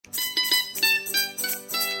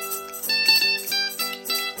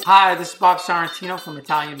Hi, this is Bob Sorrentino from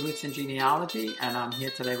Italian Roots and Genealogy, and I'm here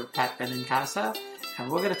today with Pat Benincasa,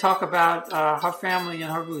 and we're going to talk about her family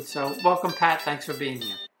and her roots. So welcome, Pat. Thanks for being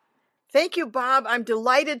here. Thank you, Bob. I'm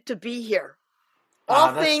delighted to be here.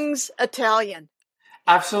 All things Italian.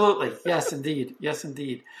 Absolutely. Yes, indeed. Yes,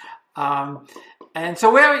 indeed. And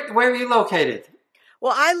so where are you located?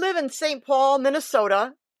 Well, I live in St. Paul,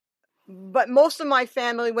 Minnesota, but most of my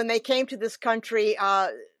family, when they came to this country,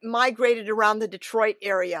 migrated around the Detroit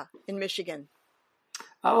area in Michigan.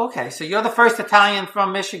 Oh, okay. So you're the first Italian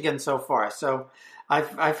from Michigan so far. So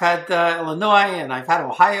I've had Illinois, and I've had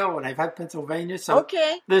Ohio, and I've had Pennsylvania. So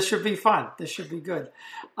okay. This should be fun. This should be good.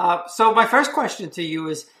 So my first question to you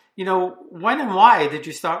is, when and why did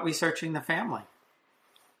you start researching the family?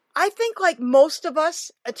 I think like most of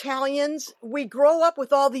us Italians, we grow up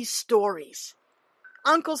with all these stories.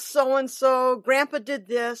 Uncle so-and-so, Grandpa did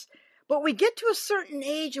this, but we get to a certain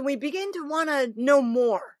age and we begin to want to know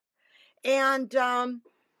more. And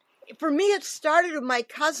for me, it started with my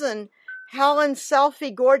cousin, Helen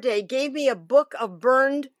Selfie Gorday, gave me a book of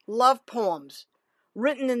burned love poems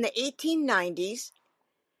written in the 1890s.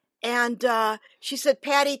 And she said,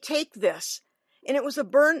 Patty, take this. And it was a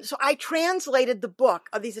burned, so I translated the book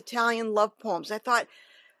of these Italian love poems. I thought,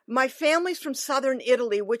 my family's from southern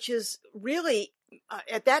Italy, which is really,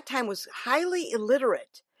 at that time, was highly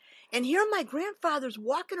illiterate. And here my grandfather's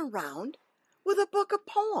walking around with a book of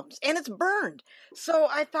poems, and it's burned. So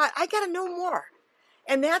I thought, I got to know more.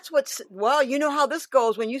 And that's well, you know how this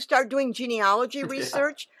goes. When you start doing genealogy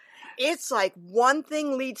research, it's like one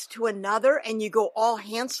thing leads to another, and you go all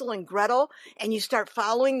Hansel and Gretel, and you start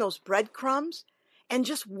following those breadcrumbs, and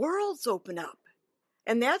just worlds open up.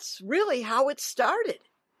 And that's really how it started.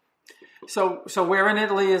 So where in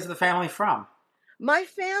Italy is the family from? My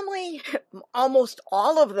family, almost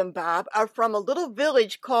all of them, Bob, are from a little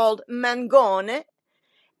village called Mangone,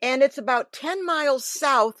 and it's about 10 miles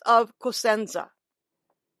south of Cosenza.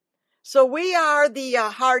 So we are the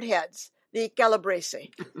hardheads, the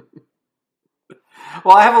Calabrese.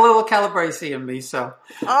 Well, I have a little Calabrese in me, so.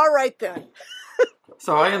 All right, then.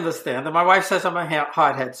 So I understand. And my wife says I'm a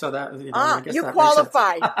hardhead, so that, I guess you that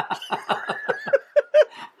qualify.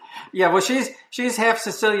 Yeah, well, she's half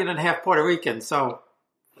Sicilian and half Puerto Rican, so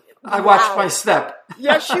I watched my step.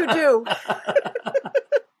 Yes, you do.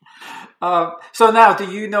 So now, do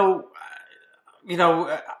you know? We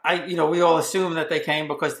all assume that they came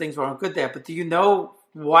because things weren't good there, but do you know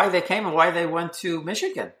why they came and why they went to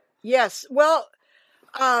Michigan? Yes. Well,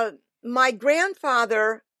 my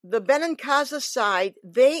grandfather, the Benincasa side,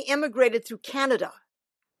 they immigrated through Canada,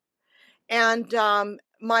 and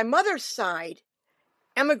my mother's side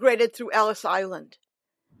emigrated through Ellis Island.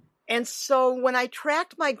 And so when I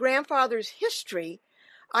tracked my grandfather's history,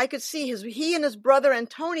 I could see he and his brother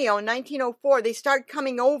Antonio in 1904, they started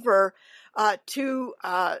coming over to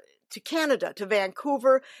Canada, to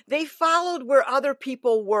Vancouver. They followed where other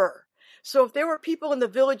people were. So if there were people in the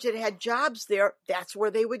village that had jobs there, that's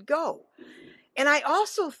where they would go. And I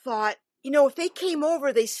also thought, if they came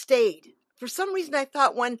over, they stayed. For some reason, I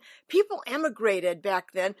thought when people emigrated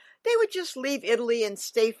back then, they would just leave Italy and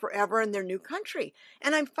stay forever in their new country.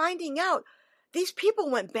 And I'm finding out these people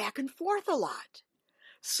went back and forth a lot.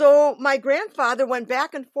 So my grandfather went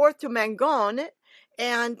back and forth to Mangone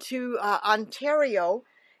and to Ontario,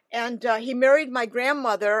 and he married my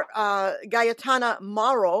grandmother, Gaetana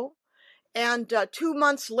Mauro. And 2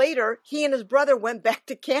 months later, he and his brother went back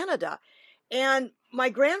to Canada. And my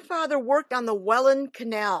grandfather worked on the Welland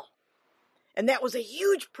Canal. And that was a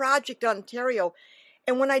huge project on Ontario.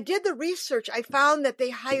 And when I did the research, I found that they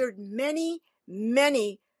hired many,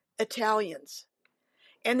 many Italians.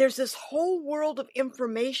 And there's this whole world of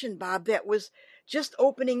information, Bob, that was just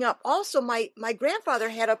opening up. Also, my grandfather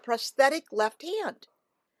had a prosthetic left hand.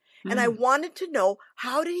 And I wanted to know,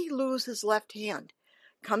 how did he lose his left hand?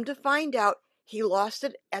 Come to find out, he lost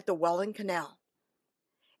it at the Welland Canal.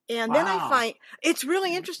 And then I find, it's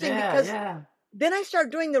really interesting because then I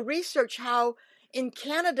started doing the research how in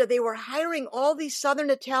Canada they were hiring all these Southern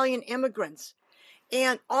Italian immigrants.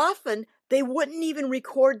 And often they wouldn't even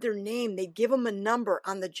record their name. They'd give them a number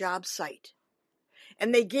on the job site.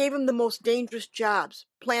 And they gave them the most dangerous jobs,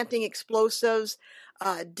 planting explosives,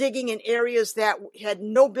 digging in areas that had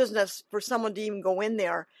no business for someone to even go in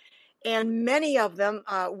there. And many of them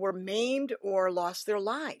were maimed or lost their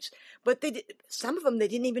lives. But some of them, they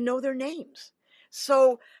didn't even know their names.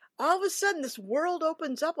 So all of a sudden, this world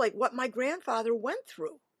opens up like what my grandfather went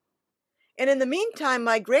through. And in the meantime,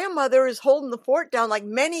 my grandmother is holding the fort down like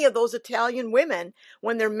many of those Italian women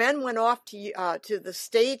when their men went off to the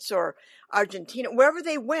States or Argentina, wherever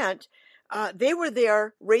they went. they were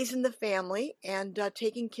there raising the family and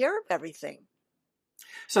taking care of everything.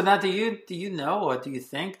 So now, do you know, or do you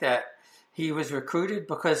think that he was recruited?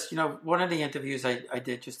 Because one of the interviews I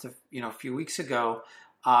did just a few weeks ago,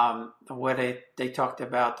 where they talked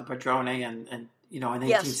about the Padrone and in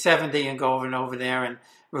 1870 and going over there and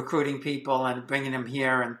recruiting people and bringing them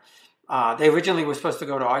here, and they originally were supposed to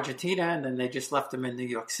go to Argentina, and then they just left them in New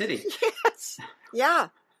York City. Yes, yeah.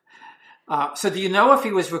 So do you know if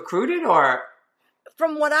he was recruited or?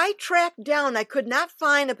 From what I tracked down, I could not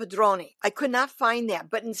find a Padrone. I could not find that.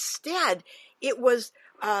 But instead, it was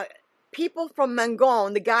people from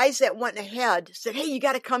Mangon, the guys that went ahead, said, hey, you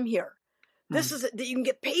got to come here. This is you can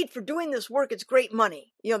get paid for doing this work. It's great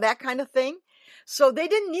money. That kind of thing. So they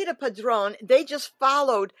didn't need a Padrone. They just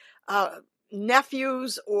followed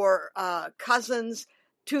nephews or cousins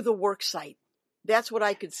to the work site. That's what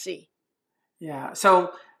I could see. Yeah.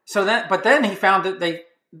 So then he found that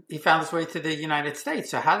he found his way to the United States.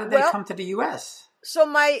 So how did they come to the U.S.? So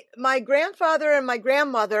my grandfather and my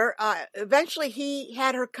grandmother, eventually he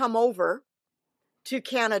had her come over to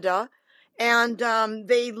Canada, and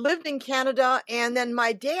they lived in Canada. And then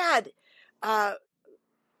my dad,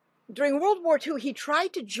 during World War II, he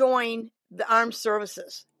tried to join the armed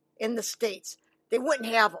services in the States. They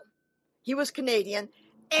wouldn't have him. He was Canadian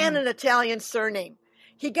and an Italian surname.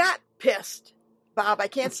 He got pissed. Bob, I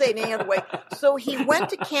can't say it any other way. So he went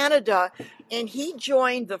to Canada and he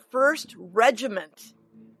joined the 1st Regiment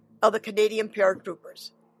of the Canadian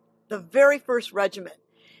Paratroopers, the very first regiment.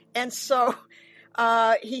 And so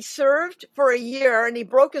he served for a year and he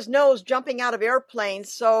broke his nose jumping out of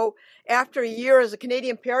airplanes. So after a year as a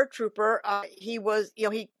Canadian paratrooper,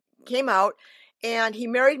 he came out and he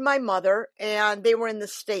married my mother, and they were in the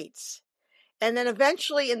States. And then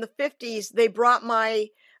eventually in the 50s, they brought my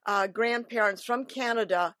grandparents from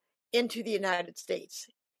Canada into the United States.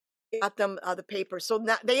 Got them the papers. So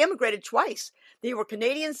they immigrated twice. They were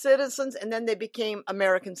Canadian citizens, and then they became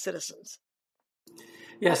American citizens.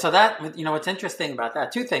 Yeah, so that, what's interesting about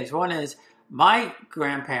that, 2 things. One is my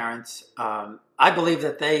grandparents, I believe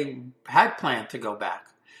that they had planned to go back.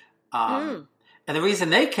 And the reason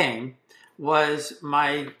they came was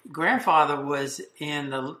my grandfather was in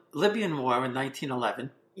the Libyan War in 1911.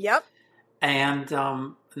 Yep. And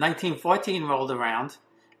 1914 rolled around,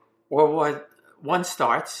 World War I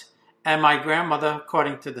starts, and my grandmother,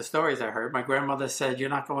 according to the stories I heard, my grandmother said, you're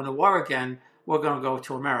not going to war again, we're going to go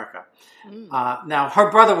to America. Now, her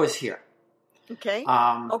brother was here. Okay.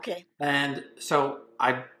 Okay. And so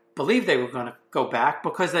I believe they were going to go back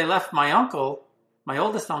because they left my uncle, my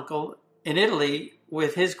oldest uncle, in Italy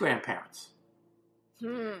with his grandparents.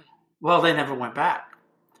 Well, they never went back.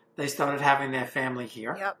 They started having their family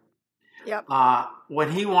here. Yep.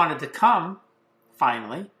 When he wanted to come,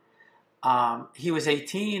 finally, he was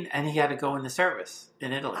 18 and he had to go in the service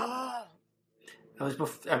in Italy. Oh.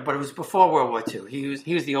 But it was before World War II.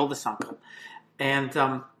 He was the oldest uncle,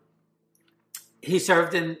 and he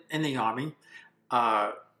served in the army.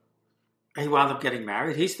 He wound up getting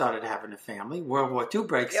married. He started having a family. World War II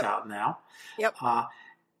breaks out now. Yep.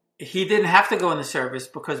 He didn't have to go in the service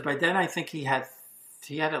because by then I think he had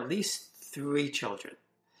at least 3 children.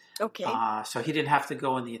 Okay. So he didn't have to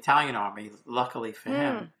go in the Italian army, luckily for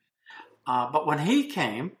him. But when he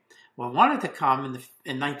came, wanted to come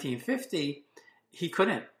in 1950, he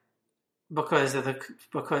couldn't because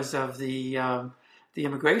of the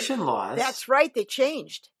immigration laws. That's right. They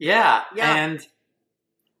changed. Yeah. And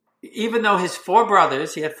even though his 4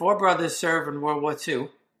 brothers, he had 4 brothers serve in World War II,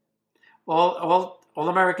 all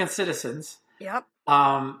American citizens. Yep.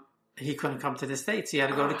 He couldn't come to the States. He had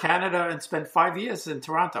to go to Canada and spend 5 years in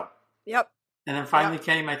Toronto. Yep. And then finally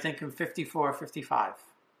came, I think, in 54, 55.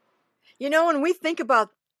 When we think about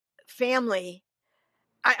family,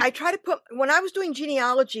 I try to when I was doing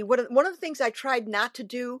genealogy, one of the things I tried not to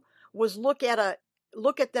do was look at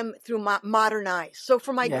them through modern eyes. So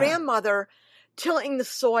for my grandmother, tilling the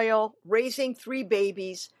soil, raising 3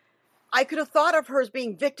 babies, I could have thought of her as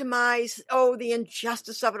being victimized, the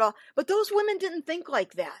injustice of it all. But those women didn't think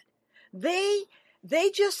like that.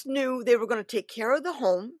 They just knew they were going to take care of the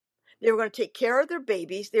home. They were going to take care of their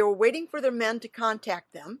babies. They were waiting for their men to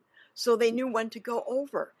contact them, so they knew when to go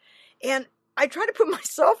over. And I try to put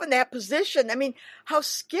myself in that position. I mean, how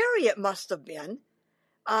scary it must have been.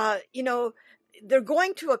 They're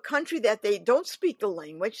going to a country that they don't speak the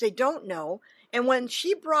language, they don't know. And when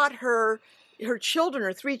she brought her children,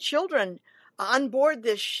 her 3 children, on board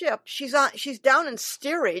this ship, she's down in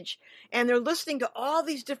steerage, and they're listening to all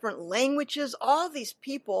these different languages, all these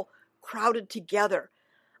people crowded together.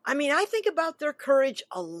 I mean, I think about their courage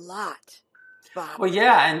a lot. Bob. Well,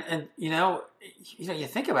 yeah, and you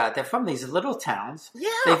think about it. They're from these little towns. Yeah.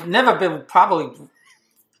 They've never been probably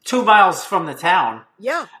 2 miles from the town.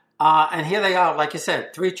 Yeah. And here they are, like you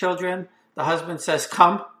said, 3 children. The husband says,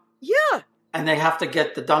 "Come." Yeah. And they have to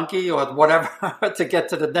get the donkey or whatever to get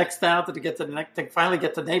to the next town, to finally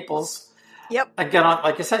get to Naples. Yep. And get on,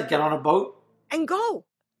 like I said, get on a boat. And go.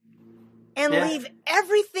 And leave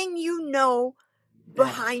everything you know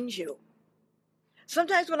behind you.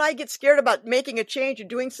 Sometimes when I get scared about making a change or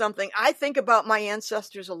doing something, I think about my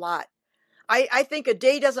ancestors a lot. I think a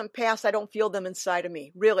day doesn't pass, I don't feel them inside of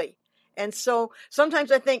me, really. And so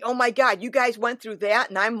sometimes I think, oh my God, you guys went through that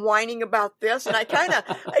and I'm whining about this. And it kind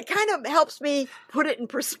of helps me put it in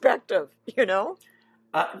perspective, you know?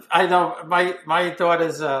 I know my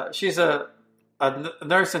daughter's, she's a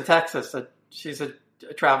nurse in Texas. She's a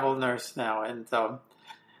travel nurse now. And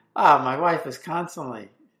my wife is constantly,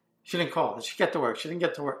 she didn't call. She get to work. She didn't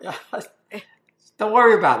get to work. Don't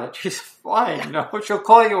worry about it. She's fine. You know, she'll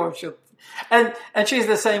call you or she'll. And she's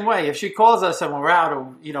the same way. If she calls us and we're out,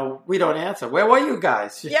 or we don't answer. Where were you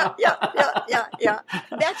guys? Yeah.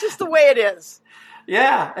 That's just the way it is.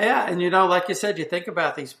 Yeah. And like you said, you think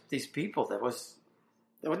about these people. There was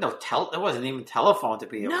there wasn't even telephone to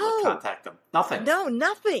be able to contact them. Nothing. No,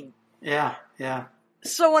 nothing. Yeah.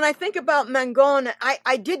 So when I think about Mangon,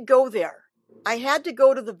 I did go there. I had to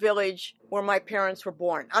go to the village where my parents were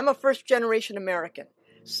born. I'm a first-generation American.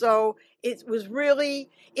 So it was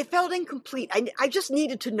really, it felt incomplete. I just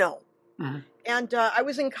needed to know. Mm-hmm. And I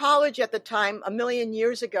was in college at the time, a million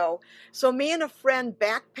years ago. So me and a friend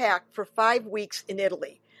backpacked for 5 weeks in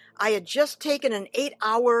Italy. I had just taken an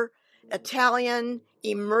 8-hour Italian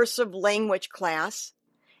immersive language class.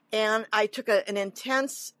 And I took an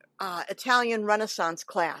intense Italian Renaissance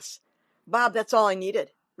class. Bob, that's all I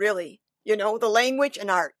needed, really. The language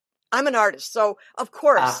and art. I'm an artist, so of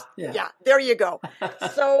course, there you go.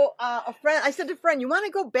 So I said to a friend, you want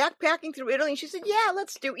to go backpacking through Italy? And she said, yeah,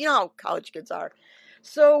 let's do, how college kids are.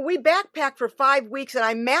 So we backpacked for 5 weeks and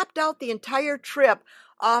I mapped out the entire trip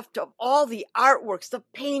off to all the artworks, the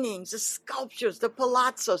paintings, the sculptures, the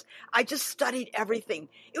palazzos. I just studied everything.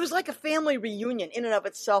 It was like a family reunion in and of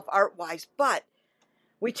itself, art-wise, but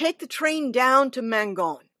we take the train down to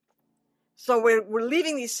Mangon. So we're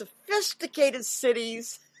leaving these sophisticated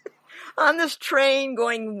cities on this train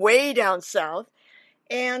going way down south.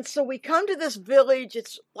 And so we come to this village.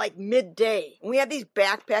 It's like midday. And we have these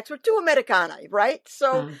backpacks. We're two Americana, right?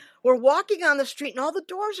 So we're walking on the street and all the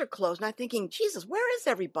doors are closed. And I'm thinking, Jesus, where is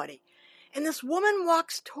everybody? And this woman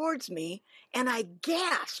walks towards me and I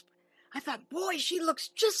gasp. I thought, boy, she looks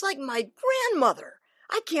just like my grandmother.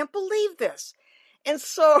 I can't believe this. And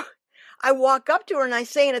so I walk up to her and I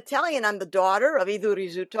say in Italian, I'm the daughter of Ido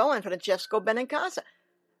Rizzuto and Francesco Benincasa.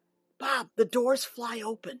 Bob, the doors fly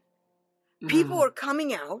open. People are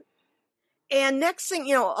coming out. And next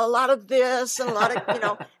thing, a lot of this and a lot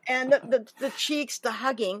of, and the cheeks, the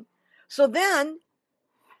hugging. So then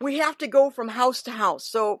we have to go from house to house.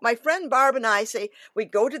 So my friend Barb and I say, we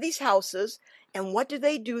go to these houses. And what do?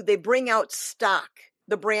 They bring out stock,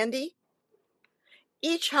 the brandy.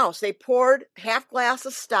 Each house, they poured half glass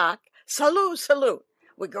of stock. Salute, salute.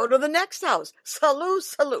 We go to the next house. Salute,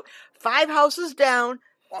 salute. 5 houses down,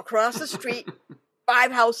 across the street,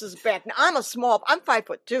 5 houses back. Now I'm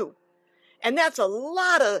 5'2", and that's a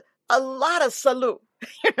lot of salute,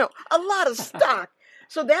 a lot of stock.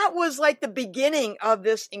 So that was like the beginning of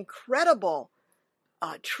this incredible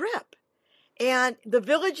trip. And the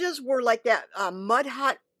villages were like that mud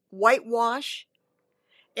hut whitewash.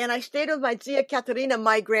 And I stayed with my Zia Caterina,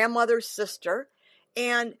 my grandmother's sister.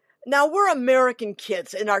 And now we're American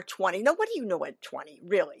kids in our 20s. Now, what do you know at 20,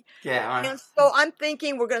 really? Yeah. And so I'm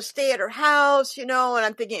thinking we're going to stay at her house, and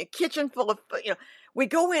I'm thinking a kitchen full of, we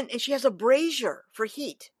go in and she has a brazier for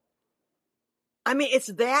heat. I mean,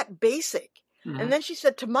 it's that basic. Mm-hmm. And then she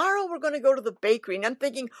said, tomorrow we're going to go to the bakery. And I'm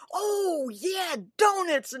thinking, oh, yeah,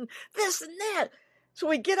 donuts and this and that. So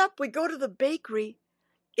we get up, we go to the bakery.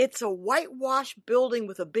 It's a whitewash building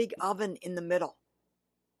with a big oven in the middle.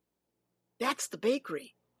 That's the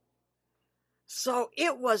bakery. So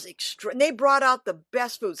it was extra. They brought out the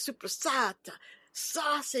best food, supersata,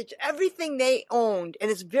 sausage, everything they owned. And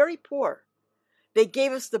it's very poor. They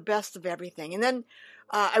gave us the best of everything. And then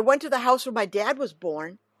I went to the house where my dad was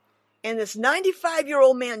born. And this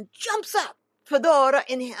 95-year-old man jumps up, fedora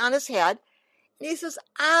on his head. And he says,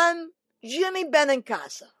 I'm Jimmy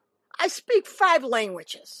Benincasa. I speak 5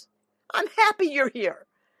 languages. I'm happy you're here.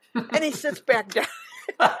 And he sits back down.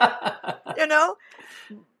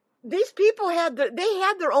 These people had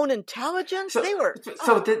their own intelligence.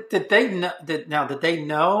 Did they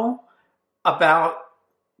know about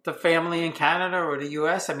the family in Canada or the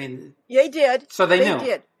U.S.? I mean, They did. so they They knew.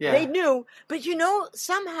 did. Yeah. They knew. But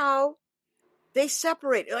somehow they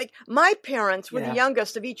separated. Like my parents were the Yeah.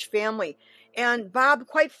 youngest of each family. And Bob,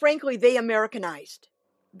 quite frankly, they Americanized.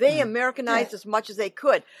 They Mm. Americanized as much as they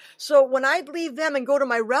could. So when I'd leave them and go to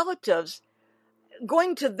my relatives,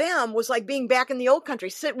 going to them was like being back in the old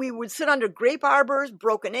country. We would sit under grape arbors,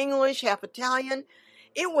 broken English, half Italian.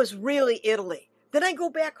 It was really Italy. Then I go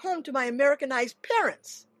back home to my Americanized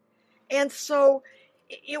parents. And so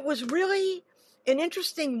it was really an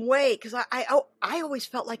interesting way because I always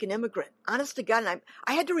felt like an immigrant, honest to God. And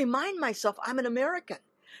I had to remind myself I'm an American.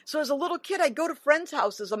 So as a little kid, I'd go to friends'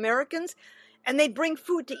 houses, Americans, and they'd bring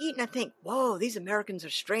food to eat. And I think, whoa, these Americans are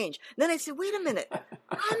strange. And then I said, wait a minute,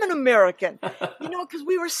 I'm an American, because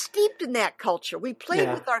we were steeped in that culture. We played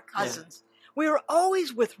with our cousins. We were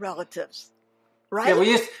always with relatives. Right?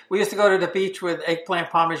 Yeah, we used to go to the beach with eggplant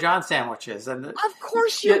parmesan sandwiches, and of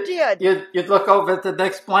course you did. You'd look over at the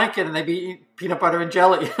next blanket, and they'd be eating peanut butter and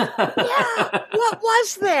jelly. Yeah, what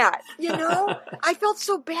was that? I felt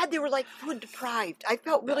so bad. They were like food deprived. I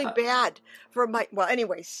felt really bad for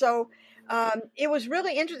anyway. So it was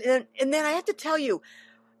really interesting. And then I have to tell you,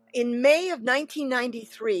 in May of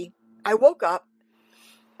 1993, I woke up,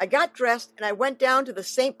 I got dressed, and I went down to the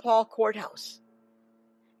St. Paul courthouse.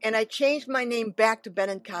 And I changed my name back to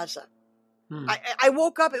Benincasa. I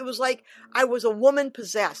woke up, it was like I was a woman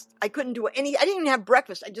possessed. I couldn't do I didn't even have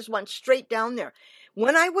breakfast. I just went straight down there.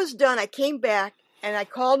 When I was done, I came back and I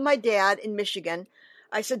called my dad in Michigan.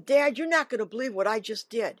 I said, Dad, you're not going to believe what I just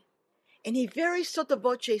did. And he very sotto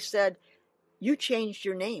voce said, you changed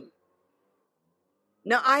your name.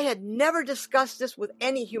 Now, I had never discussed this with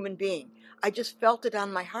any human being. I just felt it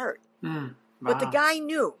on my heart. But the guy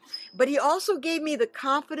knew. But he also gave me the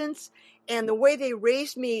confidence and the way they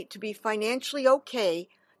raised me to be financially okay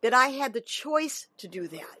that I had the choice to do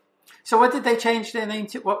that. So what did they change their name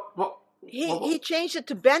to? He changed it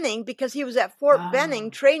to Benning because he was at Fort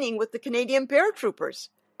Benning training with the Canadian paratroopers.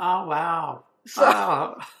 Oh, wow. So,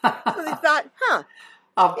 so they thought,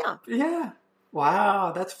 yeah.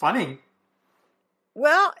 Wow, that's funny.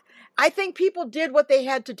 Well, I think people did what they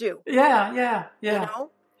had to do. Yeah.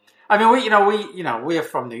 I mean, we are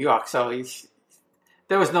from New York, so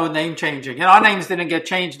there was no name changing, and our names didn't get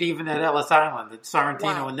changed even at Ellis Island, at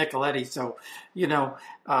Sorrentino and Nicoletti. So,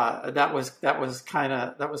 that was kind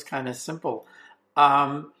of simple.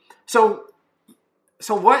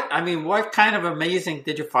 So what kind of amazing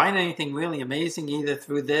did you find? Anything really amazing either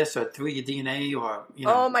through this or through your DNA or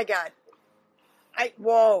Oh my God!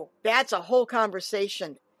 That's a whole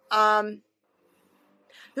conversation.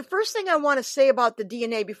 The first thing I want to say about the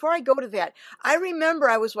DNA, before I go to that, I remember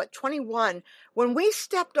I was, 21, when we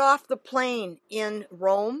stepped off the plane in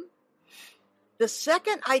Rome. The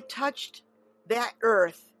second I touched that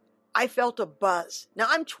earth, I felt a buzz. Now,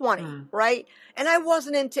 I'm 20, right? And I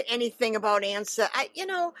wasn't into anything about ancestors.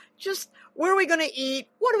 Just where are we going to eat?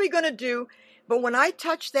 What are we going to do? But when I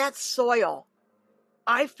touched that soil,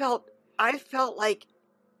 I felt like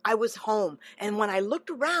I was home. And when I looked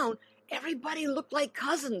around, everybody looked like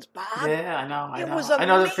cousins, Bob. Yeah, I know. It was amazing. I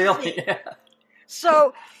know the feeling. Yeah.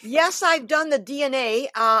 So, yes, I've done the DNA.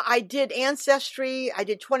 I did Ancestry. I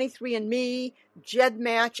did 23andMe,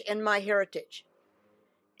 GEDmatch, and MyHeritage.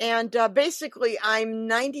 And basically, I'm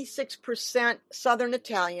 96% Southern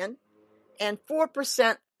Italian and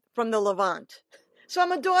 4% from the Levant. So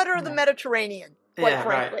I'm a daughter of the Mediterranean, quite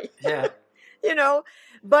frankly. Right. Yeah.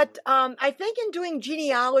 But I think in doing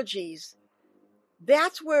genealogies,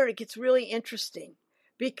 that's where it gets really interesting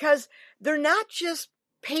because they're not just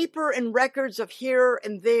paper and records of here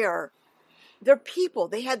and there. They're people.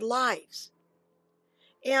 They had lives.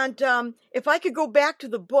 And if I could go back to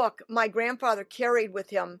the book my grandfather carried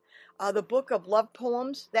with him, the book of love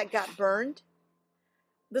poems that got burned,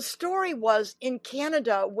 the story was in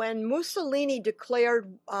Canada when Mussolini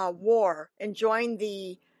declared war and joined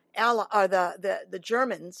the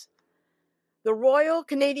Germans. The Royal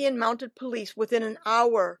Canadian Mounted Police, within an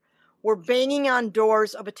hour, were banging on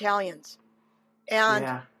doors of Italians.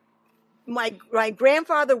 And my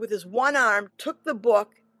grandfather, with his one arm, took the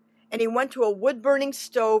book, and he went to a wood-burning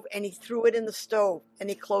stove, and he threw it in the stove, and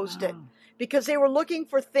he closed it. Because they were looking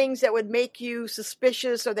for things that would make you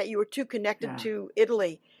suspicious or that you were too connected to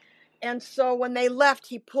Italy. And so when they left,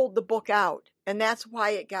 he pulled the book out, and that's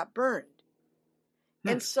why it got burned.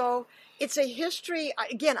 And so it's a history.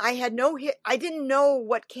 Again, I didn't know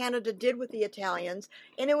what Canada did with the Italians,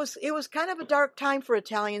 and it was kind of a dark time for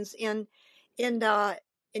Italians in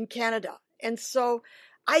Canada. And so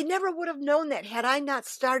I never would have known that had I not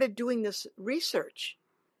started doing this research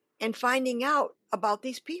and finding out about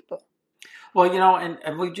these people. Well,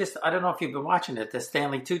 and we I don't know if you've been watching it, the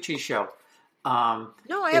Stanley Tucci show. No,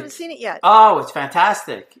 I haven't seen it yet. Oh, it's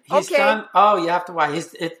fantastic. He's Okay. done. Oh, you have to watch.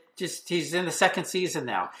 He's in the second season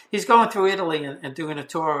now. He's going through Italy and doing a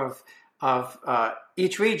tour of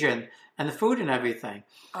each region and the food and everything.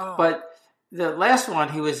 Oh. But the last one,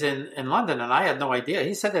 he was in London, and I had no idea.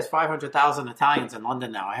 He said there's 500,000 Italians in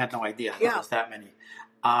London now. I had no idea there was that many.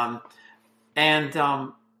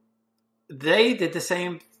 They did the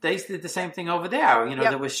same. They did the same thing over there.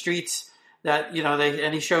 There were streets that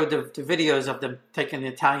and he showed the videos of them taking the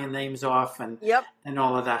Italian names off and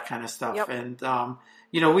all of that kind of stuff. Yep. And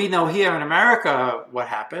we know here in America what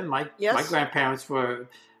happened. My grandparents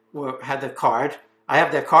had the card. I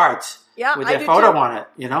have their cards with their photo on it.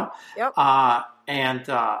 Yep.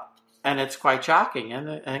 And it's quite shocking. And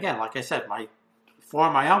again, like I said, four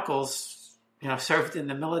of my uncles, served in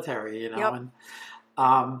the military.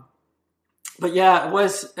 But yeah, it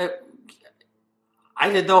was. I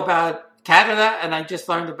didn't know about Canada, and I just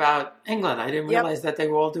learned about England. I didn't realize that they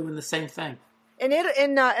were all doing the same thing. And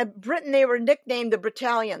in Britain, they were nicknamed the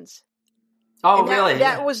Britallions. Oh, really?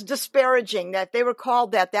 That was disparaging. That they were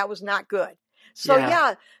called that. That was not good.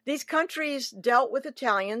 So these countries dealt with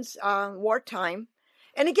Italians wartime,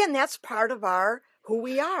 and again, that's part of who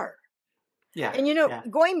we are. Yeah.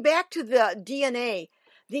 And going back to the DNA,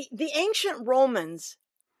 the ancient Romans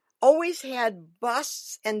always had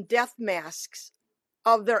busts and death masks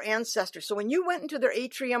of their ancestors. So when you went into their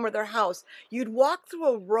atrium or their house, you'd walk through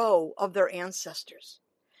a row of their ancestors.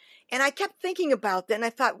 And I kept thinking about that, and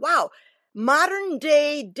I thought, wow, modern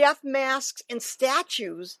day death masks and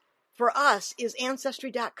statues for us is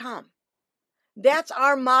Ancestry.com. That's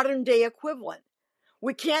our modern day equivalent.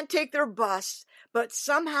 We can't take their busts, but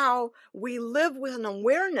somehow we live with an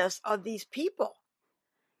awareness of these people.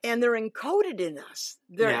 And they're encoded in us.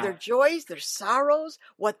 Their joys, their sorrows,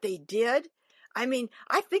 what they did. I mean,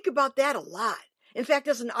 I think about that a lot. In fact,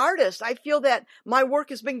 as an artist, I feel that my work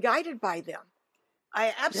has been guided by them.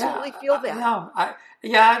 I absolutely feel that.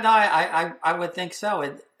 I would think so.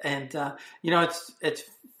 And it's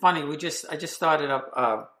funny. I just started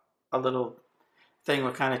up a little thing.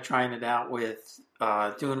 We're kind of trying it out with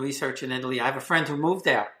doing research in Italy. I have a friend who moved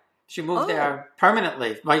there. She moved there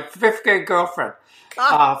permanently. My fifth grade girlfriend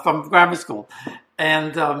from grammar school,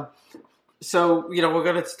 and so we're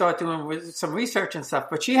going to start doing some research and stuff.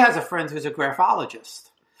 But she has a friend who's a graphologist.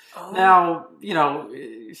 Oh. Now,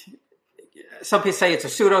 some people say it's a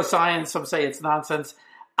pseudoscience. Some say it's nonsense.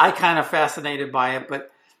 I kind of fascinated by it, but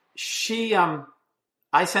she,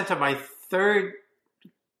 I sent her my third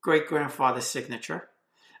great grandfather's signature,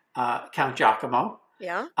 Count Giacomo.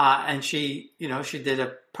 Yeah. And she did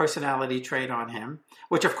a personality trait on him,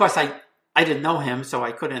 which of course I didn't know him, so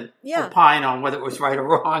I couldn't opine on whether it was right or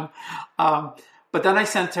wrong. But then I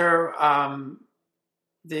sent her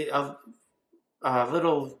the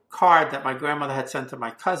little card that my grandmother had sent to my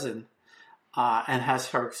cousin, and has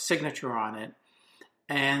her signature on it.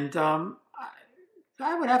 And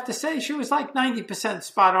I would have to say she was like 90%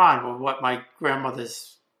 spot on with what my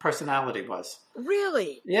grandmother's personality was.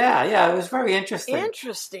 Really? Yeah, it was very interesting.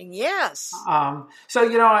 Interesting, yes. So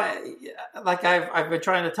like I've been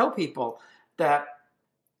trying to tell people that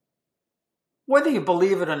whether you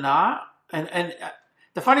believe it or not, and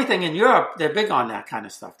the funny thing in Europe, they're big on that kind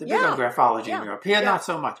of stuff. They're big on graphology in Europe. Here, not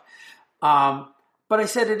so much. But I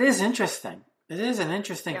said it is interesting. It is an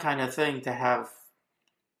interesting kind of thing to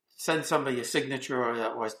send somebody a signature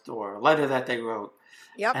or a letter that they wrote.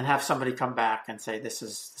 Yep. And have somebody come back and say this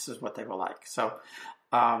is what they were like. So,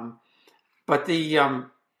 but I'm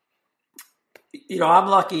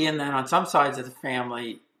lucky in that on some sides of the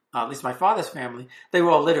family, at least my father's family, they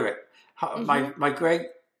were all literate. Mm-hmm. My great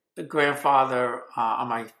grandfather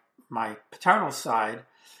on my paternal side,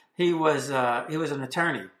 he was an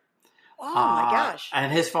attorney. Oh my gosh!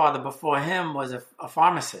 And his father before him was a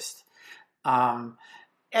pharmacist.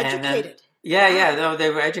 Educated. No, they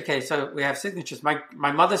were educated. So we have signatures. My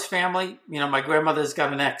mother's family, my grandmother's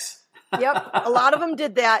got an X. Yep, a lot of them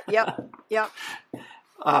did that. Yep.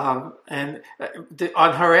 And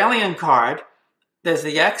on her alien card, there's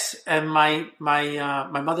the X, and my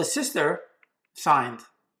mother's sister signed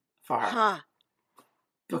for her. Huh.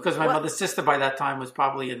 Because my mother's sister by that time was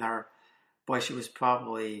probably she was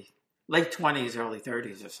probably late 20s, early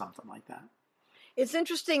 30s or something like that. It's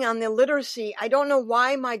interesting on the literacy. I don't know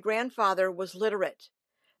why my grandfather was literate,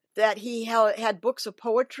 that he had books of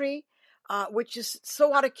poetry, which is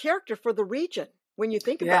so out of character for the region when you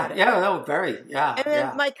think about it. And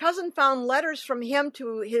then my cousin found letters from him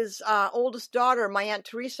to his oldest daughter, my Aunt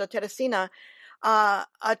Teresa Teresina, a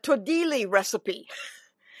tortilli recipe.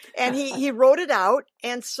 And he wrote it out.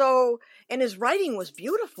 And his writing was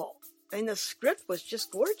beautiful. And the script was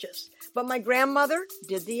just gorgeous. But my grandmother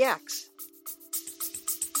did the X.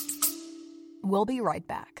 We'll be right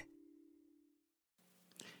back.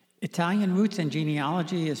 Italian Roots and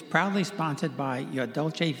Genealogy is proudly sponsored by Your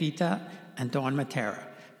Dolce Vita and Dawn Matera,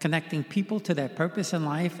 connecting people to their purpose in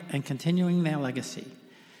life and continuing their legacy.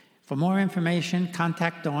 For more information,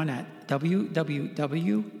 contact Dawn at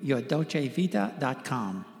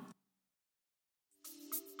www.yourdolcevita.com.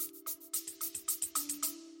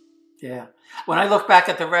 Yeah. When I look back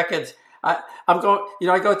at the records, I go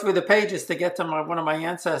through the pages to get to one of my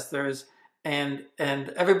ancestors, and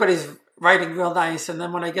everybody's writing real nice. And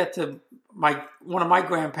then when I get to one of my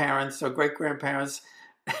grandparents or great grandparents,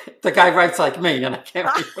 the guy writes like me, and I can't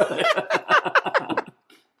read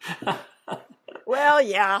it. Well,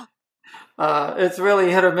 yeah. It's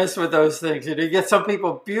really hit or miss with those things. You get some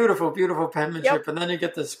people beautiful penmanship, and then you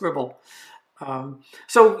get the scribble.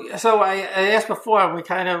 So I asked before, and we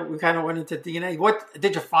kind of went into DNA. What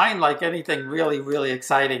did you find, like anything really, really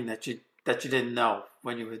exciting that you didn't know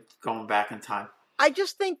when you were going back in time? I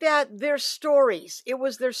just think that their stories. It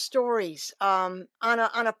was their stories on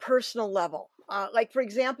a personal level. Like, for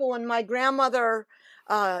example, when my grandmother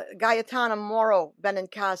Gaetana Moro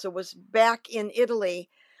Benincasa was back in Italy,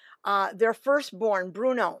 their firstborn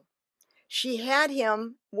Bruno, she had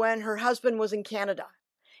him when her husband was in Canada.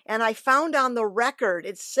 And I found on the record,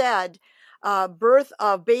 it said, birth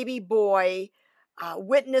of baby boy,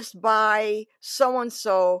 witnessed by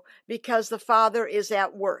so-and-so because the father is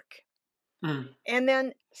at work. Mm. And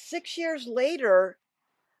then 6 years later,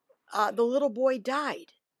 the little boy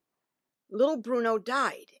died. Little Bruno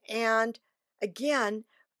died. And again,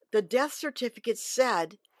 the death certificate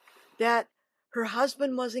said that her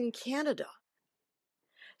husband was in Canada.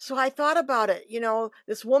 So I thought about it.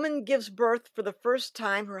 This woman gives birth for the first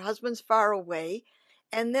time. Her husband's far away.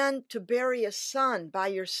 And then to bury a son by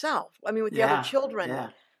yourself. I mean, with the other children. Yeah.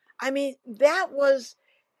 I mean, that was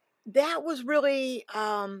really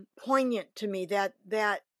poignant to me,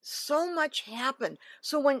 that so much happened.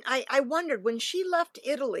 So when I wondered, when she left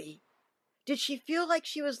Italy, did she feel like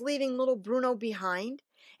she was leaving little Bruno behind?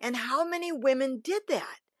 And how many women did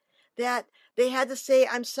that? That they had to say,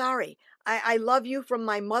 I'm sorry. I love you from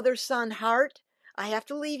my mother-son heart. I have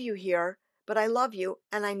to leave you here, but I love you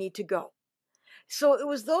and I need to go. So it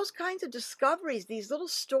was those kinds of discoveries, these little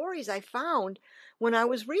stories I found when I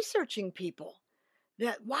was researching people.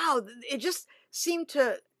 That, wow, it just seemed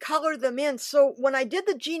to color them in. So when I did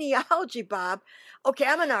the genealogy, Bob, okay,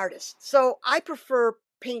 I'm an artist. So I prefer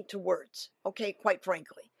paint to words, okay, quite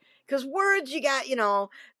frankly. Because words, you got,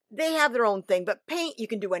 they have their own thing. But paint, you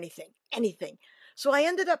can do anything. So I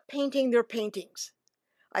ended up painting their paintings.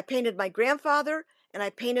 I painted my grandfather and I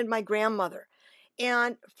painted my grandmother.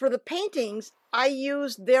 And for the paintings, I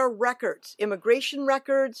used their records, immigration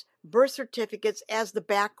records, birth certificates as the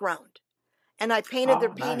background. And I painted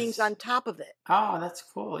their paintings on top of it. Oh, that's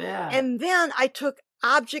cool, yeah. And then I took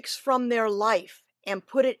objects from their life and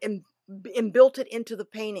put it and built it into the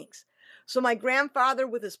paintings. So my grandfather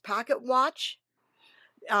with his pocket watch,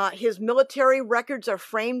 his military records are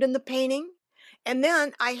framed in the painting. And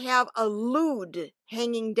then I have a lood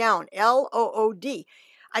hanging down, L-O-O-D.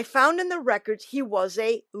 I found in the records he was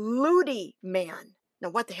a loody man. Now,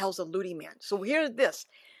 what the hell's a loody man? So here's this.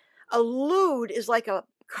 A lood is like a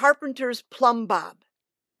carpenter's plumb bob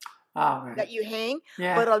that you hang.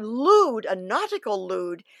 Yeah. But a lood, a nautical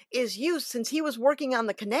lood, is used since he was working on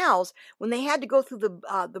the canals. When they had to go through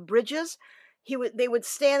the bridges, they would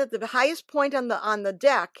stand at the highest point on the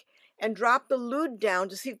deck and drop the lood down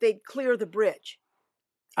to see if they'd clear the bridge.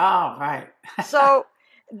 Oh, right. So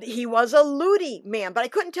he was a loody man, but I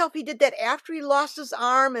couldn't tell if he did that after he lost his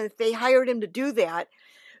arm and if they hired him to do that.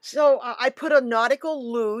 So I put a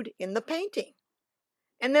nautical lood in the painting.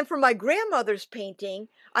 And then for my grandmother's painting,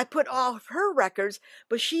 I put all of her records,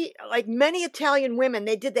 but she, like many Italian women,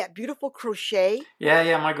 they did that beautiful crochet.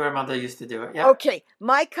 Yeah, my grandmother used to do it. Yeah. Okay,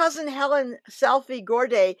 my cousin Helen Selfie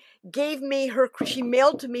Gorde gave me she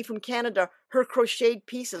mailed to me from Canada her crocheted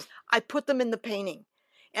pieces. I put them in the painting.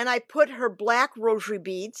 And I put her black rosary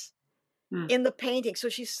beads in the painting. So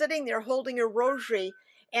she's sitting there holding her rosary,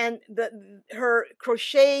 and her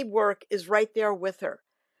crochet work is right there with her.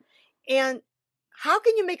 And how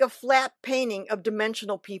can you make a flat painting of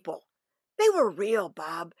dimensional people? They were real,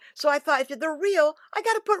 Bob. So I thought, if they're real, I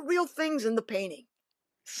got to put real things in the painting.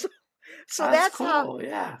 So that's cool, how.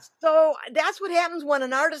 Yeah. So that's what happens when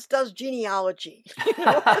an artist does genealogy.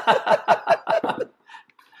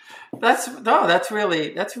 That's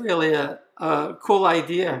really a cool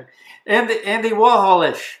idea. Andy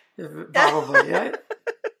Warholish, probably, right?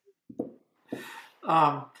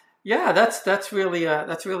 Um, yeah, that's really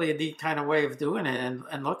a neat kind of way of doing it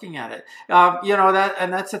and looking at it.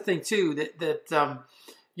 That's the thing too that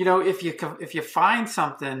if you find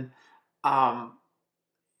something, um,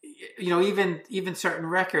 even certain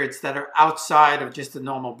records that are outside of just the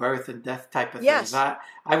normal birth and death type of things. Yes.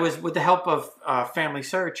 I was with the help of Family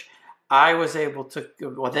Search, I was able to.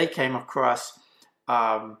 Well, they came across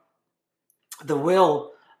um, the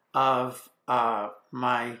will of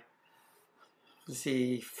my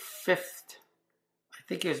fifth. I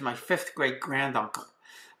think he was my fifth great granduncle,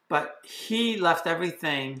 but he left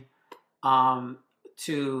everything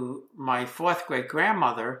to my fourth great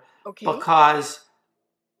grandmother Okay. because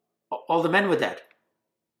all the men were dead.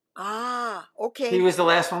 Ah, He okay. was the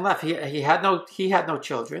last one left. He had no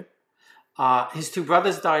children. His two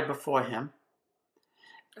brothers died before him,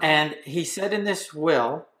 Oh, and he said in this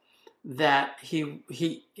will that he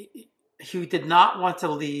did not want to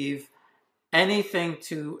leave anything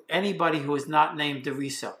to anybody who was not named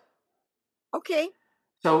Deriso. okay.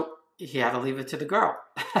 So he had to leave it to the girl.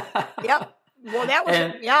 Yep. Well, that was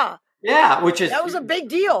And yeah. yeah, That was a big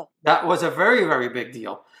deal. that was a very, very big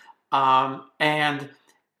deal. And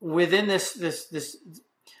within this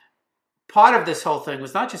part of this whole thing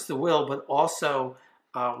was not just the will, but also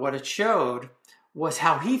what it showed was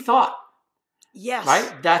how he thought. Yes.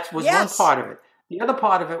 Right, that was one Yes. part of it. The other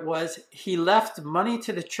part of it was he left money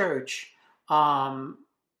to the church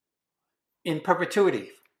in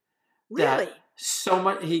perpetuity. Really? That so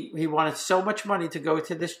much he wanted so much money to go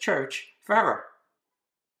to this church forever.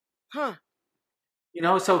 Huh.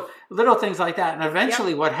 So little things like that. And Yep.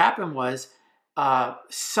 eventually what happened was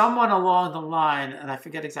someone along the line, and I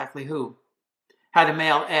forget exactly who, had a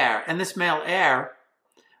male heir. And this male heir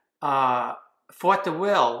fought the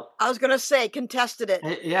will. I was going to say contested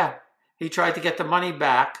it. Yeah. He tried to get the money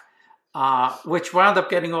back, which wound up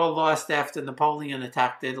getting all lost after Napoleon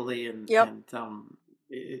attacked Italy. Yep.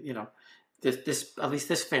 This at least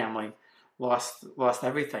this family lost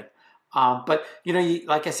everything. But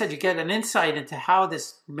like I said, you get an insight into how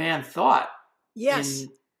this man thought Yes. in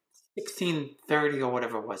 1630 or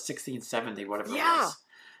whatever it was, 1670, whatever it Yeah. was.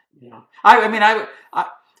 I mean,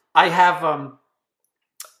 I have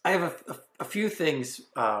a few things,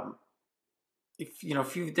 a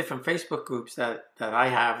few different Facebook groups that I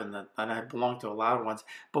have and that I belong to a lot of ones.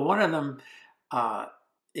 But one of them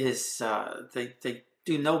is they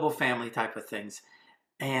do noble family type of things,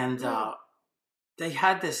 and they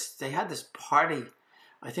had this party.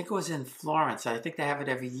 I think it was in Florence. I think they have it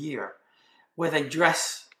every year, where they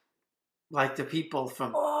dress like the people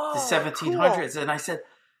from the 1700s. Cool. And I said,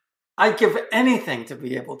 I'd give anything to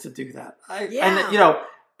be able to do that. Yeah.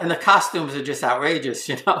 And the costumes are just outrageous,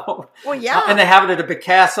 Well, yeah. and they have it at a big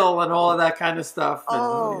castle and all of that kind of stuff. And,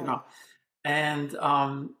 Oh. and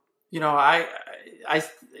I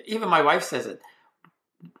even my wife says it.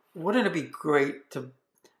 Wouldn't it be great to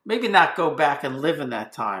maybe not go back and live in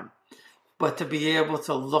that time, but to be able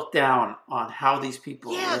to look down on how these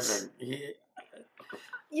people Yes. are living?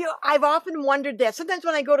 I've often wondered that. Sometimes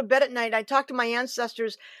when I go to bed at night, I talk to my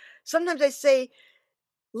ancestors. Sometimes I say,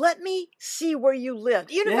 let me see where you lived.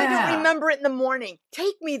 Even if I don't Yeah. remember it in the morning,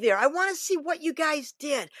 take me there. I want to see what you guys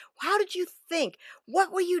did. How did you think?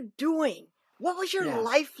 What were you doing? What was your Yeah.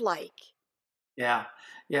 life like? Yeah.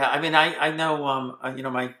 I mean, I know,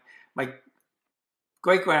 my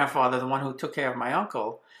great grandfather, the one who took care of my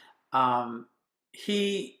uncle,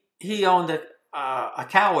 he owned a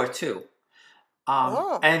cow or two,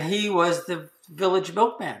 and he was the village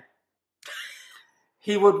milkman.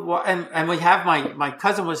 He would, and we have my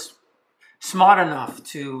cousin was smart enough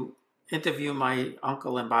to interview my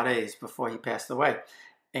uncle in Barres before he passed away.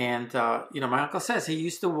 And, my uncle says he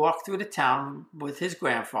used to walk through the town with his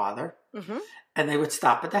grandfather, Mm-hmm. and they would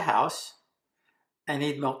stop at the house, and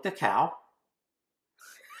he'd milk the cow.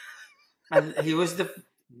 And he was the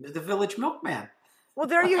village milkman. Well,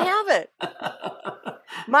 there you have it.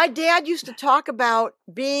 My dad used to talk about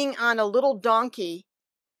being on a little donkey,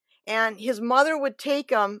 and his mother would take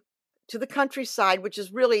him to the countryside, which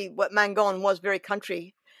is really what Mangon was, very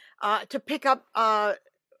country, to pick up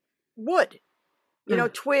wood,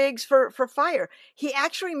 twigs for fire. He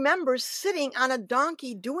actually remembers sitting on a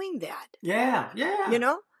donkey doing that. Yeah.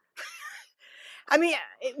 I mean,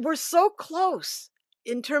 we're so close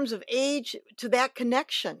in terms of age to that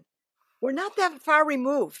connection. We're not that far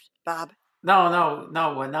removed, Bob. No,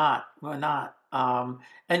 we're not.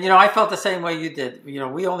 And I felt the same way you did. We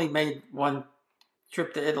only made one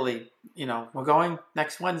trip to Italy. We're going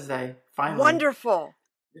next Wednesday. Finally, Wonderful.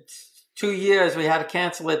 It's 2 years. We had to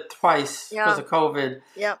cancel it twice because of COVID.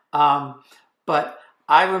 Yep. But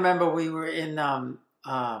I remember we were in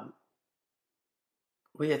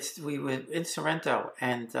we were in Sorrento,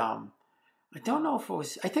 and I don't know if it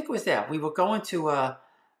was. I think it was there. We were going to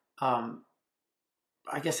um,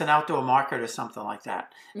 I guess an outdoor market or something like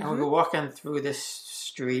that. And we Mm-hmm. were walking through this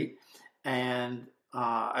street, and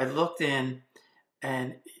I looked in,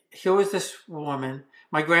 and here was this woman.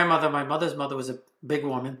 My grandmother, my mother's mother, was a big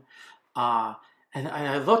woman, uh, and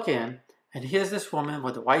I look in, and here's this woman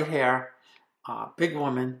with white hair, big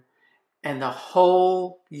woman, and the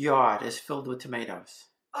whole yard is filled with tomatoes.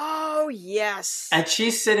 Oh, yes. And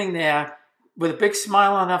she's sitting there with a big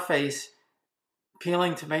smile on her face,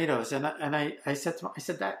 peeling tomatoes. And I said to her, I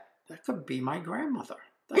said, that could be my grandmother.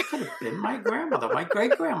 That could have been my grandmother, my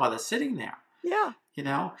great grandmother sitting there. Yeah. You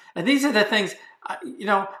know, and these are the things. You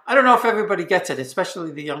know, I don't know if everybody gets it,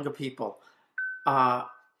 especially the younger people.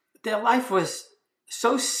 Their life was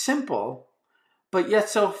so simple, but yet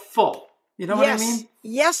so full. You know what I mean?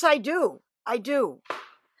 Yes, I do. I do.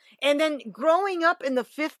 And then growing up in the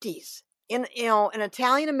 50s in an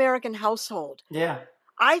Italian American household, Yeah.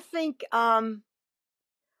 I think oh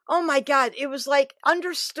my God, it was like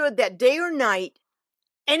understood that day or night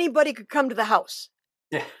anybody could come to the house.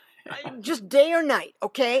 Yeah. Just day or night,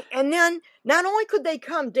 okay? And then not only could they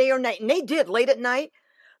come day or night, and they did late at night,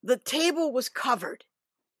 the table was covered.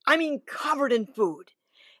 I mean, covered in food.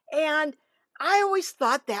 And I always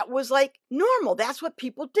thought that was like normal. That's what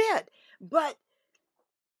people did. But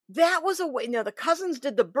that was a way, the cousins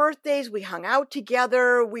did the birthdays. We hung out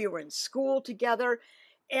together. We were in school together.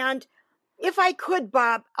 And if I could,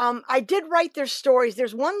 Bob, I did write their stories.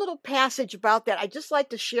 There's one little passage about that I'd just like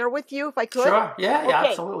to share with you if I could. Sure. Yeah, Okay,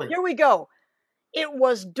 absolutely. Here we go. It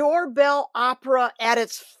was doorbell opera at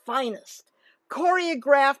its finest.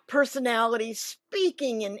 Choreographed personalities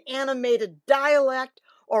speaking in animated dialect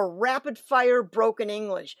or rapid-fire broken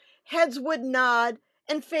English. Heads would nod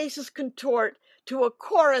and faces contort to a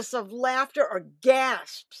chorus of laughter or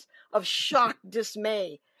gasps of shocked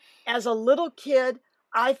dismay. As a little kid,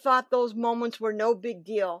 I thought those moments were no big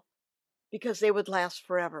deal because they would last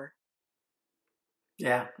forever.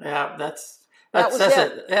 Yeah, That was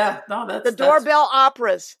it. Yeah, no, that's the doorbell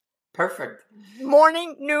operas. Perfect.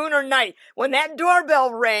 Morning, noon, or night. When that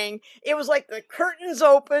doorbell rang, it was like the curtains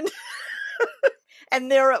opened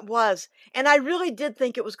and there it was. And I really did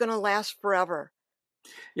think it was going to last forever.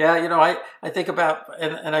 Yeah, I think about,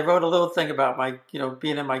 and I wrote a little thing about my,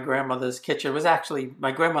 being in my grandmother's kitchen. It was actually,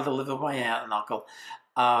 my grandmother lived with my aunt and uncle.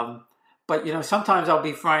 But, sometimes I'll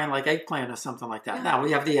be frying like eggplant or something like that. Yeah. Now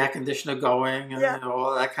we have the air conditioner going and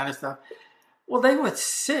all that kind of stuff. Well, they would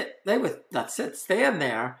stand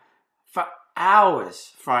there for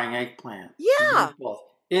hours frying eggplant. Yeah.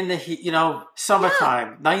 In the heat,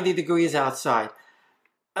 summertime, 90 degrees outside.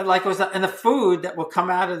 And like it was, and the food that would come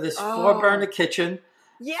out of this four-burner kitchen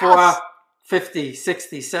for 50,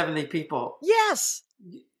 60, 70 people. Yes.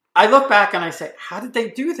 I look back and I say, how did they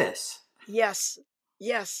do this? Yes.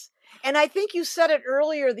 And I think you said it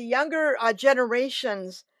earlier, the younger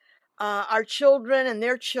generations, our children and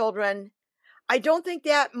their children, I don't think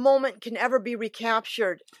that moment can ever be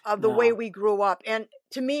recaptured of the way we grew up. And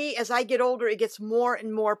to me, as I get older, it gets more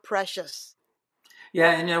and more precious.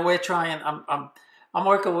 Yeah, and we're trying. I'm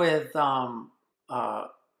working with a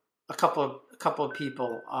couple of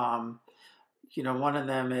people. One of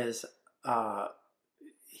them is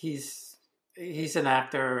he's an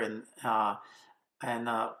actor, and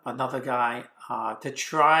another guy to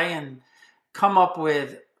try and come up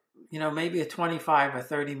with maybe a 25 or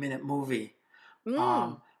 30-minute movie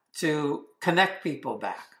to connect people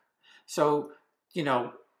back. So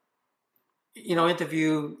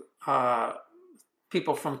interview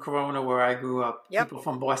people from Corona, where I grew up, people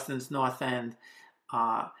from Boston's North End,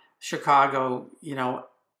 Chicago,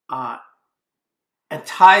 and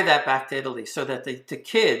tie that back to Italy so that the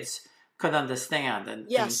kids could understand. And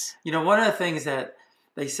one of the things that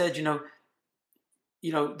they said,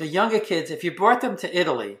 the younger kids, if you brought them to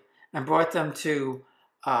Italy and brought them to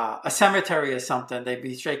a cemetery or something, they'd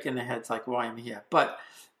be shaking their heads like, "Why am I here?" But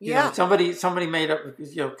somebody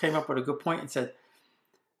came up with a good point and said,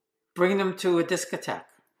 bring them to a discotheque,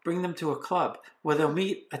 bring them to a club where they'll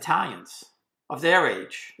meet Italians of their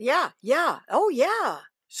age. Yeah. Oh, yeah.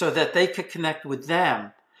 So that they could connect with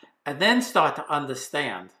them and then start to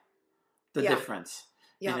understand the difference,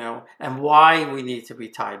 and why we need to be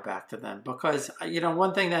tied back to them. Because,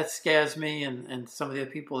 one thing that scares me and some of the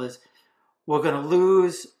other people is we're going to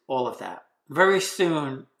lose all of that. Very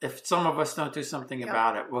soon, if some of us don't do something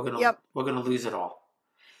about it, we're going to lose it all.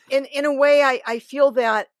 In a way, I feel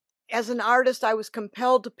that as an artist, I was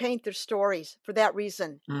compelled to paint their stories for that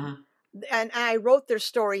reason. Mm-hmm. And I wrote their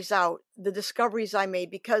stories out, the discoveries I made,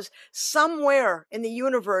 because somewhere in the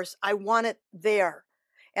universe, I want it there.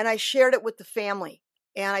 and I shared it with the family,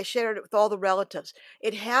 and I shared it with all the relatives.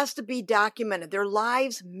 It has to be documented. Their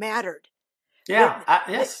lives mattered. Yeah.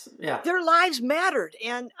 Yes. Yeah. Their lives mattered,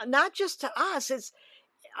 and not just to us. It's,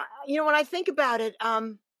 when I think about it,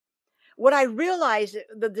 what I realized,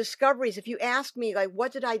 the discoveries, if you ask me, like,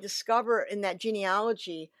 what did I discover in that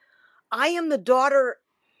genealogy? I am the daughter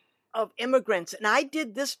of immigrants, and I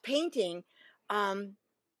did this painting.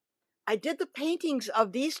 I did the paintings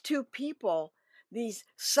of these two people, these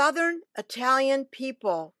Southern Italian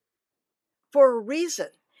people, for a reason.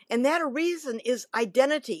 And that reason is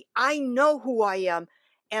identity. I know who I am,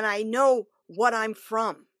 and I know what I'm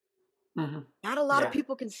from. Mm-hmm. Not a lot of Yeah.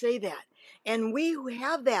 people can say that. And we who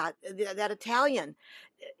have that Italian,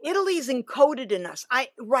 Italy's encoded in us.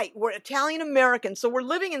 We're Italian American, so we're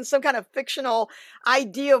living in some kind of fictional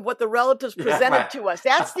idea of what the relatives presented to us.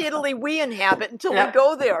 That's the Italy we inhabit until we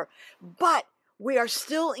go there. But we are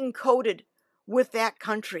still encoded with that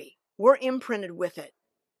country. We're imprinted with it.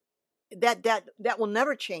 That will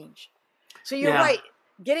never change. So you're right.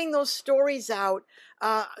 Getting those stories out.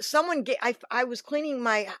 I was cleaning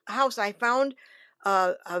my house. I found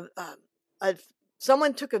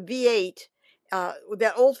someone took a V8,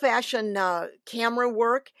 that old-fashioned camera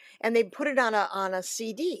work, and they put it on a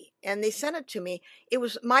CD, and they sent it to me. It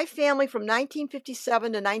was my family from 1957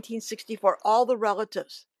 to 1964, all the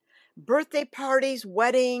relatives, birthday parties,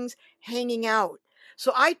 weddings, hanging out.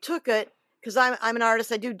 So I took it, because I'm an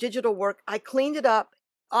artist. I do digital work. I cleaned it up,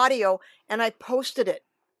 audio, and I posted it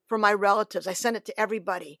for my relatives. I sent it to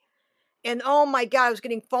everybody. And oh my God, I was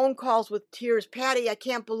getting phone calls with tears. Patty, I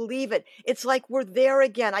can't believe it. It's like we're there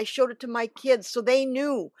again. I showed it to my kids so they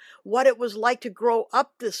knew what it was like to grow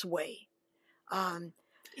up this way. I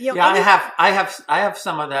have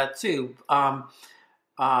some of that too.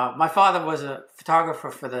 My father was a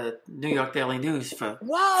photographer for the New York Daily News for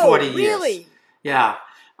 40 years. Really? Yeah.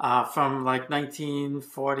 From like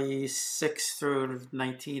 1946 through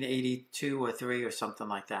 1982 or 3 or something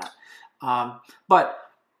like that. But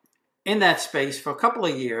in that space for a couple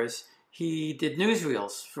of years, he did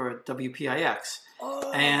newsreels for WPIX.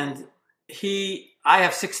 Oh. And I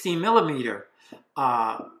have 16 millimeter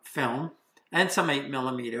film and some 8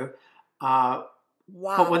 millimeter. Wow.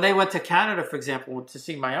 But when they went to Canada, for example, to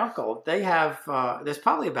see my uncle, they have, I'll send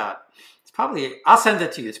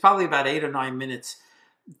it to you. It's probably about 8 or 9 minutes.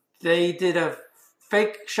 They did a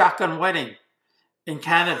fake shotgun wedding in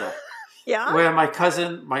Canada. Yeah. Where my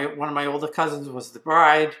cousin, one of my older cousins was the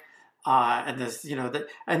bride. And there's,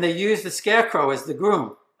 and they used the scarecrow as the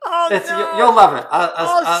groom. Oh, no. You'll love it.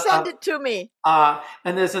 Send it to me.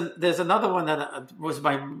 And there's another one that was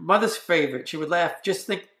my mother's favorite. She would laugh. Just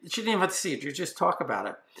think, she didn't even have to see it. You just talk about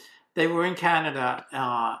it. They were in Canada,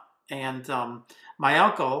 and my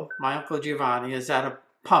uncle Giovanni is at a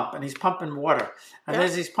pump, and he's pumping water. And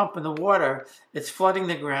as he's pumping the water, it's flooding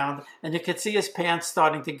the ground, and you could see his pants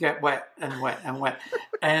starting to get wet and wet and wet.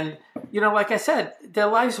 And like I said, their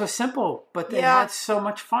lives were simple, but they had so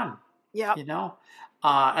much fun. Yeah. And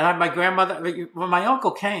my grandmother, when my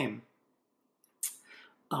uncle came,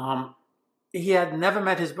 he had never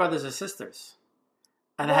met his brothers or sisters,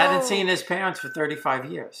 and hadn't seen his parents for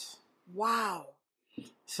 35 years. Wow.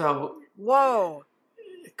 So. Whoa.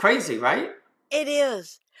 Crazy, right? It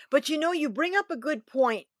is. But you bring up a good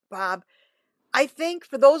point, Bob. I think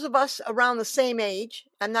for those of us around the same age,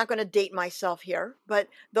 I'm not going to date myself here, but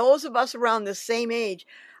those of us around the same age,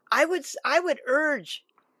 I would urge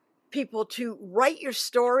people to write your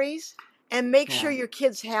stories and make sure your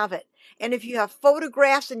kids have it. And if you have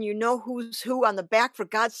photographs and you know who's who on the back, for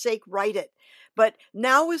God's sake, write it. But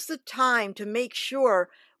now is the time to make sure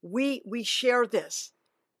we share this.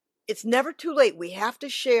 It's never too late. We have to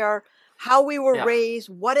share how we were raised,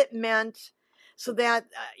 what it meant, so that,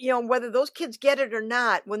 whether those kids get it or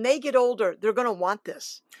not, when they get older, they're going to want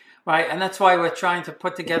this. Right. And that's why we're trying to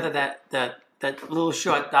put together that little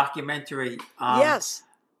short documentary. Yes.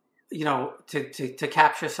 To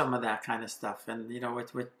capture some of that kind of stuff. And,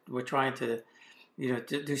 we're trying to,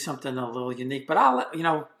 to do something a little unique. But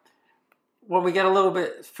when we get a little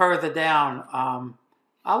bit further down,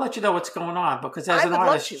 I'll let you know what's going on, because as an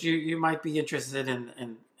artist, you might be interested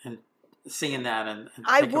in seeing that and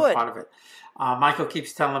taking part of it. Michael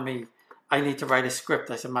keeps telling me I need to write a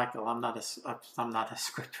script. I said, Michael, I'm not a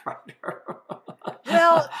script writer.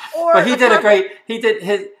 Well, but he did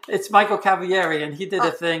it's Michael Cavalieri, and he did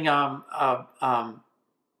a thing going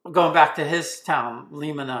back to his town,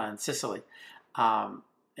 Limina in Sicily. So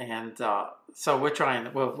we're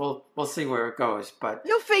trying. We'll see where it goes, but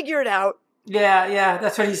you'll figure it out. Yeah,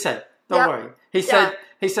 that's what he said. Don't worry. He said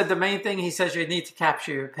the main thing, he says, you need to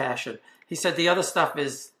capture your passion. He said the other stuff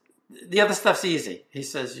is the other stuff's easy. He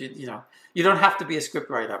says, you don't have to be a script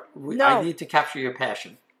writer. No. I need to capture your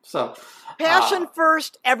passion. So passion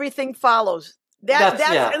first, everything follows. That's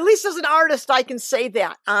at least as an artist, I can say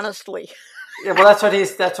that honestly. Yeah, well, that's what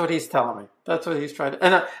he's telling me. That's what he's trying to.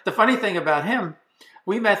 And the funny thing about him,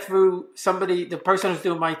 we met through somebody, the person who's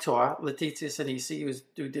doing my tour, Letizia Sinisi,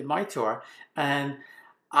 who did my tour, and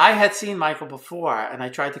I had seen Michael before, and I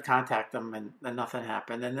tried to contact him, and nothing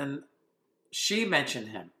happened. And then she mentioned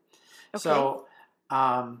him. Okay. So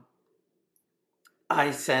I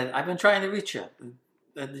said, I've been trying to reach you.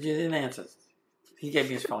 And you didn't answer. He gave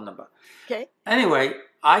me his phone number. Okay. Anyway,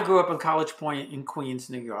 I grew up in College Point in Queens,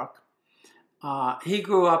 New York. He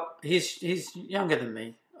grew up, he's younger than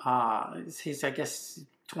me. He's, I guess,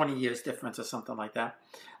 20 years difference or something like that.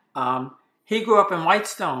 He grew up in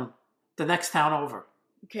Whitestone, the next town over.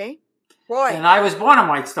 Okay. Boy. And I was born in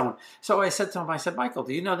Whitestone. So I said to him, Michael,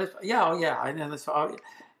 do you know this? Yeah, oh yeah, I know this.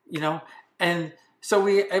 And so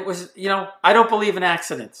it was, I don't believe in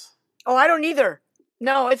accidents. Oh, I don't either.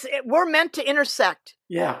 No, we're meant to intersect.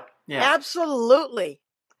 Yeah. Absolutely.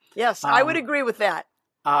 Yes, I would agree with that.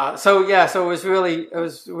 So it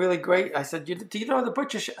was really great. I said, do you know the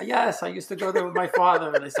butcher shop? Yes, I used to go there with my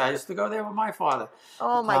father. And I said, I used to go there with my father.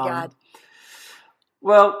 Oh my God.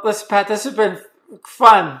 Well, listen, Pat, this has been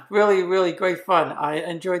fun. Really, really great fun. I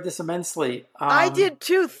enjoyed this immensely. I did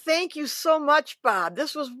too. Thank you so much, Bob.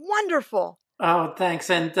 This was wonderful. Oh, thanks.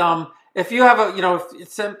 And if you have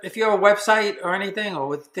if you have a website or anything, or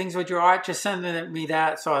with things with your art, just send me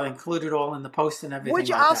that, so I'll include it all in the post and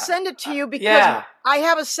everything. I'll send it to you because I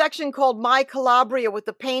have a section called My Calabria with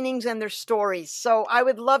the paintings and their stories. So I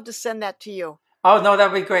would love to send that to you. Oh no,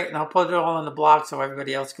 that'd be great, and I'll put it all in the blog so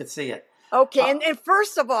everybody else could see it. Okay, and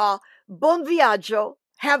first of all, buon viaggio.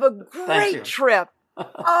 Have a great trip.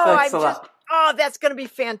 Thanks a lot. That's going to be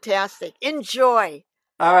fantastic. Enjoy.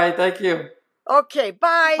 All right, thank you. Okay,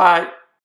 bye. Bye.